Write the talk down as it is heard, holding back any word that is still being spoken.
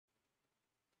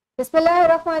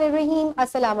Bismillahirrahmanirrahim.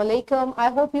 Assalamu alaikum. I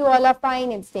hope you all are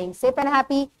fine and staying safe and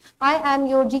happy. I am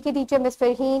your GK teacher, Ms.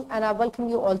 Farheen, and I welcome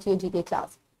you all to your GK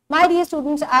class. My dear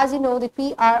students, as you know that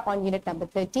we are on unit number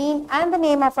 13 and the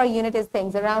name of our unit is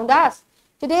Things Around Us.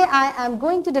 Today I am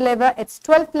going to deliver its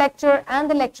 12th lecture, and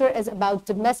the lecture is about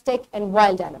domestic and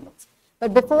wild animals.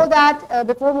 But before that,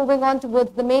 before moving on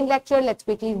towards the main lecture, let's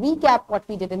quickly recap what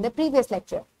we did in the previous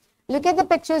lecture. Look at the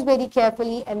pictures very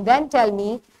carefully and then tell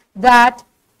me that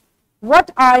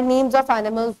what are names of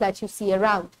animals that you see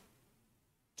around.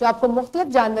 जो आपको मुख्तलिफ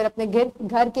जानवर अपने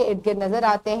घर के इर्द गिर्द नजर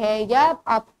आते हैं, या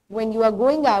आप when you are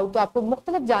going out तो आपको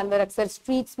मुख्तलिफ जानवर अक्सर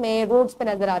streets में, roads पे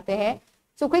नजर आते हैं.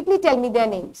 So quickly tell me their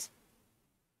names.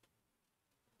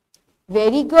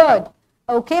 Very good.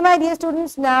 Okay, my dear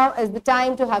students, now is the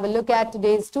time to have a look at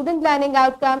today's student learning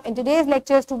outcome. In today's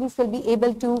lecture, students will be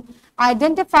able to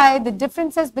identify the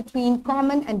differences between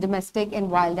common and domestic and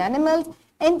wild animals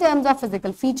in terms of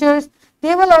physical features.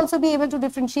 They will also be able to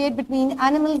differentiate between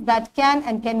animals that can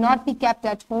and cannot be kept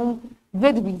at home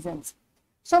with reasons.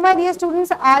 So my dear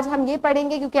students, आज हम ये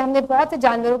पढ़ेंगे क्योंकि हमने बहुत से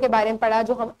जानवरों के बारे में पढ़ा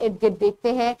जो हम इर्द गिर्द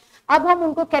देखते हैं. अब हम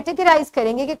उनको कैटेगराइज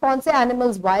करेंगे कि कौन से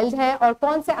एनिमल्स वाइल्ड हैं और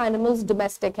कौन से एनिमल्स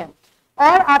डोमेस्टिक हैं,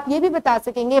 और आप ये भी बता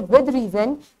सकेंगे विद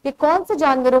रीजन कि कौन से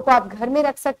जानवरों को आप घर में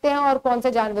रख सकते हैं और कौन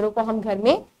से जानवरों को हम घर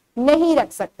में नहीं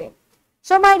रख सकते.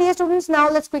 So my dear students, now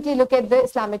let's quickly look at the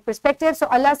Islamic perspective. So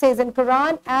Allah says in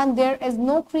Quran, and there is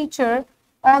no creature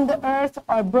on the earth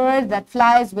or bird that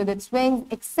flies with its wings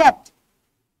except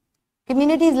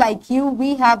communities like you,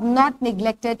 we have not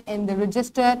neglected in the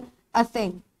register a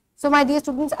thing. So my dear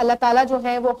students, Allah Ta'ala जो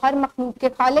है वो हर मखलूक के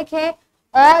खालिक है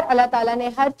और अल्लाह ताला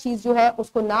ने हर चीज जो है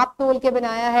उसको नाप तोल के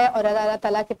बनाया है और अल्लाह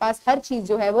ताला के पास हर चीज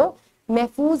जो है वो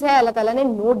महफूज है, अल्लाह ताला ने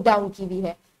नोट डाउन की हुई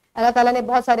है. अल्लाह ताला ने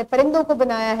बहुत सारे परिंदों को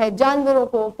बनाया है, जानवरों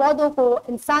को, पौधों को,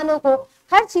 इंसानों को,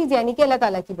 हर चीज यानी कि अल्लाह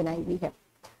ताला की बनाई हुई है.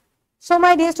 So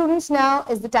my dear students, now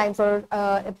is the time for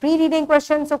a pre-reading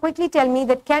question. So quickly tell me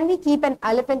that can we keep an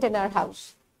elephant in our house?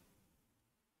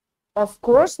 Of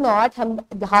course not. हम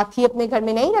हाथी अपने घर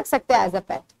में नहीं रख सकते as a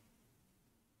pet.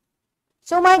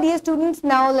 So my dear students,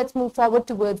 now let's move forward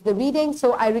towards the reading.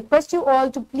 So I request you all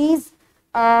to please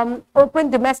open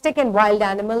domestic and wild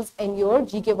animals in your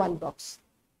GK1 box.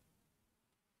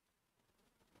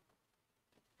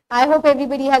 I hope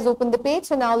everybody has opened the page.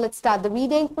 So now let's start the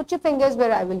reading. Put your fingers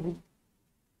where I will read.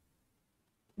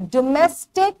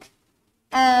 Domestic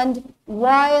and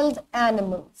wild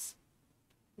animals.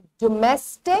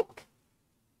 Domestic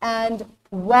and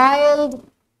wild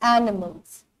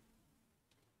animals.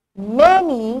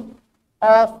 Many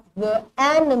of the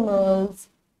animals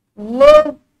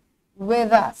live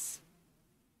with us.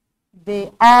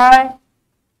 They are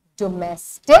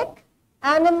domestic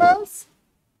animals.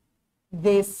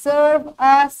 They serve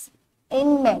us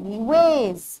in many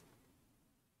ways.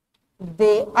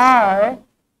 They are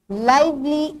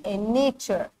lively in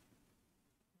nature.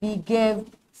 We give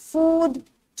food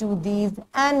to these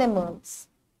animals.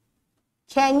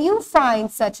 Can you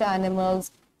find such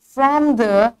animals from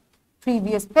the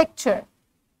previous picture?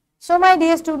 So my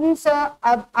dear students,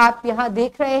 अब आप यहाँ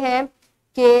देख रहे हैं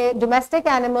कि domestic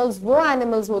animals वो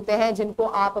animals होते हैं जिनको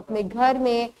आप अपने घर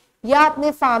में या अपने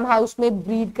फार्म हाउस में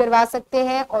ब्रीड करवा सकते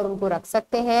हैं और उनको रख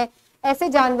सकते हैं. ऐसे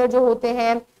जानवर जो होते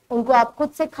हैं उनको आप खुद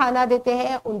से खाना देते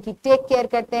हैं, उनकी टेक केयर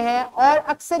करते हैं और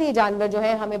अक्सर ये जानवर जो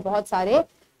है हमें बहुत सारे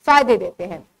फायदे देते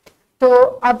हैं. तो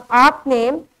अब आप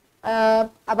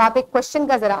एक क्वेश्चन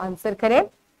का जरा आंसर करें.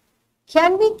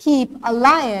 Can we keep a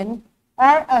lion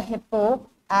or a hippo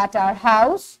at our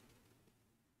house?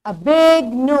 A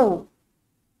big no.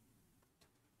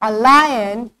 A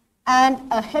lion and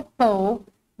a hippo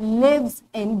lives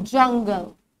in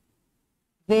jungle.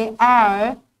 They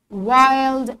are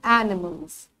wild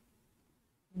animals.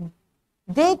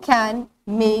 They can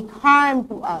make harm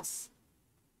to us.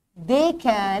 They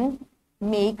can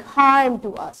make harm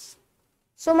to us.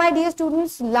 So my dear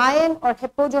students, lion और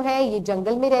hippo जो है ये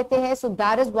जंगल में रहते हैं. So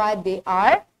that is why they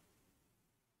are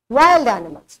wild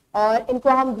animals. और इनको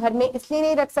हम घर में इसलिए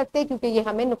नहीं रख सकते क्योंकि ये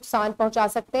हमें नुकसान पहुंचा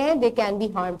सकते हैं. They can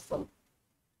be harmful.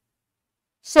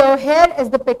 So here is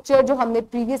the picture जो हमने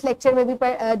previous lecture में भी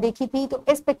देखी थी. तो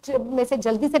इस picture में से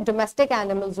जल्दी से domestic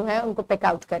animals जो है उनको pick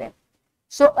out करें.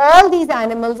 So all these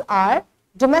animals are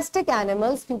domestic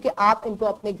animals क्योंकि आप इनको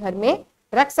अपने घर में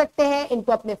रख सकते हैं,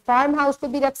 इनको अपने फार्म हाउस पे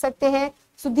भी रख सकते हैं.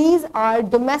 So these are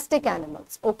domestic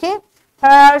animals. Okay,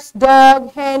 horse,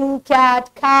 dog, hen, cat,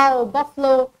 cow,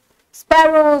 buffalo,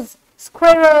 sparrows,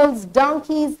 squirrels,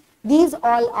 donkeys, these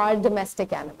all are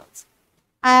domestic animals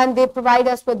and they provide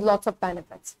us with lots of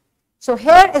benefits. So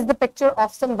here is the picture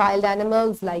of some wild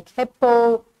animals like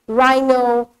hippo,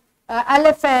 rhino,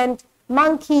 elephant,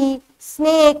 monkey,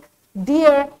 snake,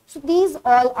 deer. So these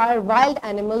all are wild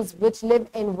animals which live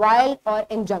in wild or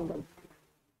in jungle.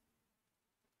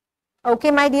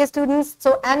 Okay, my dear students,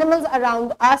 so animals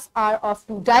around us are of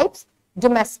two types: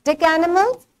 domestic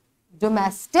animals,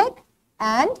 domestic,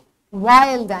 and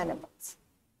wild animals.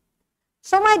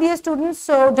 So my dear students,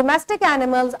 so domestic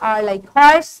animals are like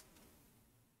horse,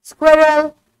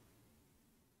 squirrel,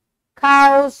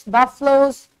 cows,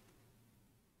 buffaloes,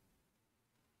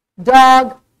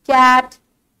 dog, cat,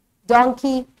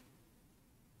 donkey,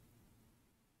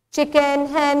 chicken,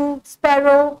 hen,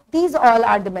 sparrow. These all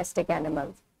are domestic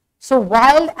animals. So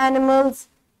wild animals,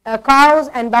 cows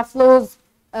and buffaloes,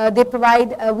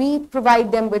 we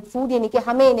provide them with food, यानी कि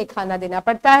हमें इन्हें खाना देना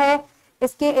पड़ता है.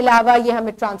 इसके अलावा ये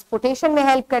हमें ट्रांसपोर्टेशन में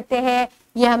हेल्प करते हैं,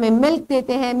 ये हमें मिल्क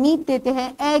देते हैं, मीट देते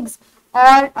हैं, एग्स,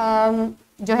 और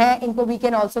जो है इनको we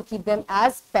can also keep them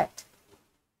as pet.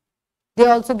 They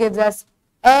also gives us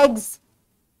eggs,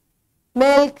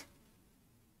 milk.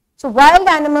 So wild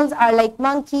animals are like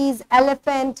monkeys,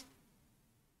 elephant,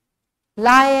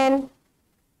 lion,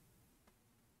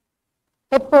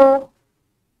 hippo,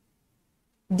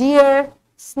 deer,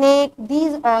 snake.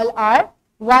 These all are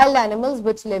wild animals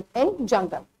which live in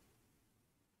jungle.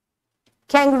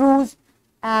 Kangaroos,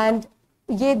 and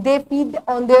ये they feed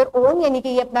on their own, यानी कि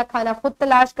ये अपना खाना खुद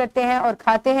तलाश करते हैं और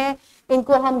खाते हैं.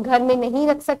 इनको हम घर में नहीं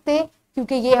रख सकते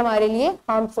क्योंकि ये हमारे लिए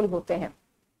harmful होते हैं.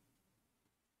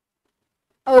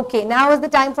 Okay, now is the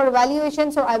time for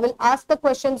evaluation. So I will ask the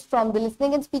questions from the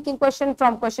listening and speaking question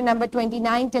from question number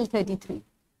 29 till 33.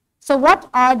 So what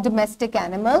are domestic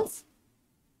animals?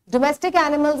 Domestic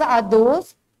animals are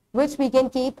those which we can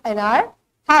keep in our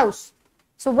house.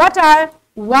 So what are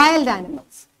wild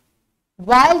animals?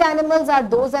 Wild animals are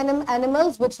those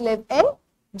animals which live in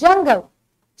jungle.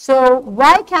 So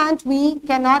why cannot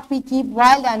we keep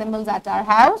wild animals at our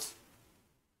house?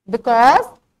 Because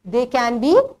they can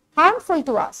be harmful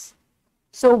to us.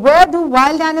 So where do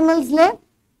wild animals live?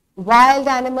 Wild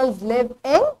animals live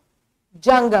in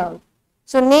jungle.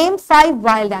 So name 5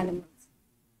 wild animals.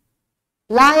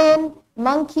 Lion,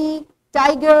 monkey,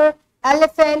 tiger,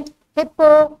 elephant,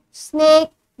 hippo, snake.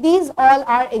 These all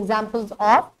are examples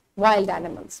of wild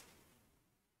animals.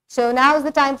 So now is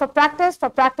the time for practice. For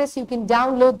practice, you can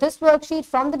download this worksheet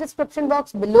from the description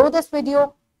box below this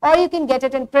video, or you can get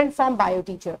it in print from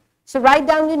BioTeacher. So write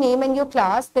down your name and your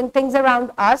class, then things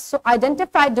around us. So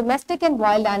identify domestic and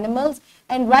wild animals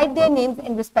and write their names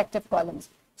in respective columns.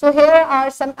 So here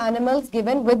are some animals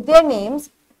given with their names.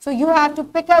 So you have to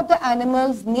pick out the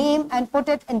animal's name and put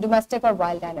it in domestic or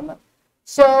wild animal.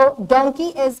 So donkey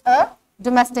is a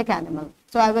domestic animal.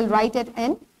 So I will write it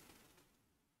in.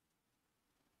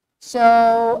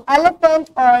 So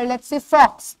elephant, or let's say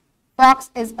fox.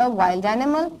 Fox is a wild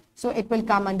animal. So it will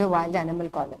come under wild animal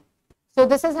column. So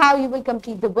this is how you will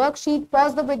complete the worksheet.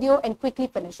 Pause the video and quickly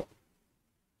finish it.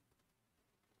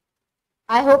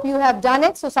 I hope you have done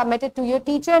it. So submit it to your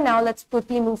teacher. Now let's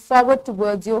quickly move forward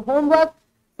towards your homework.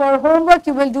 For homework,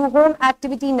 you will do home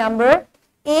activity number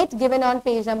 8 given on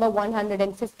page number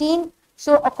 115.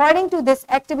 So according to this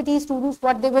activity, students,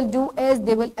 what they will do is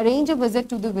they will arrange a visit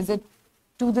to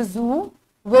the zoo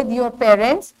with your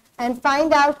parents and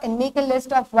find out and make a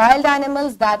list of wild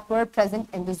animals that were present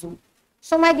in the zoo.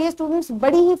 So my dear students,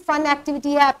 बड़ी ही fun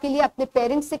activity है आपके लिए. अपने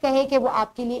parents से कहें कि वो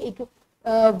आपके लिए एक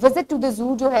visit to the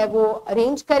zoo जो है वो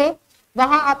arrange करें.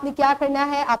 वहाँ आपने क्या करना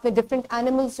है, आपने different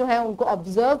animals जो है उनको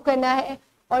observe करना है,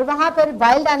 और वहाँ पर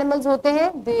wild animals होते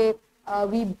हैं,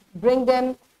 we bring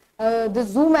them, the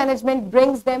zoo management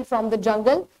brings them from the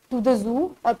jungle to the zoo,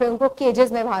 और फिर उनको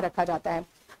cages में वहाँ रखा जाता है.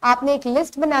 आपने एक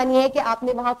list बनानी है कि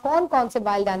आपने वहाँ कौन कौन से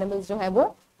wild animals जो है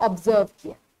वो observe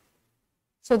किया.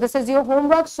 So this is your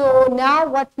homework. So now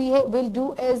what we will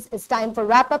do is it's time for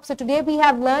wrap up. So today we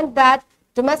have learned that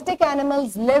domestic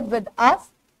animals live with us.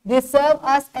 They serve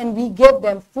us and we give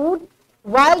them food.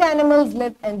 Wild animals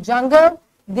live in jungle.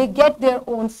 They get their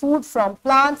own food from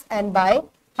plants and by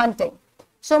hunting.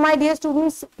 So my dear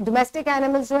students, domestic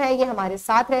animals जो है ये हमारे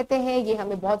साथ रहते हैं, ये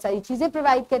हमें बहुत सारी चीजें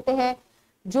provide करते हैं.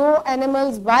 जो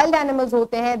animals, wild animals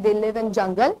होते हैं, they live in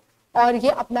jungle. और ये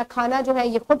अपना खाना जो है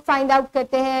ये खुद फाइंड आउट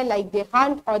करते हैं, लाइक दे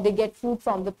हंट और they get food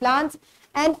from the plants.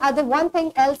 And other one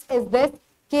thing else is this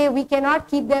कि we can not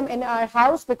keep them in our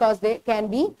house because they can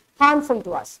be harmful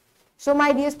to us. So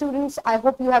my dear students, I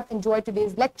hope you have enjoyed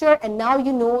today's lecture and now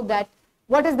you know that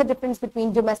what is the difference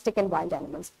between domestic and wild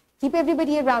animals. Keep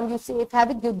everybody around you safe.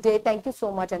 Have a good day. Thank you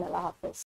so much and Allah Hafiz.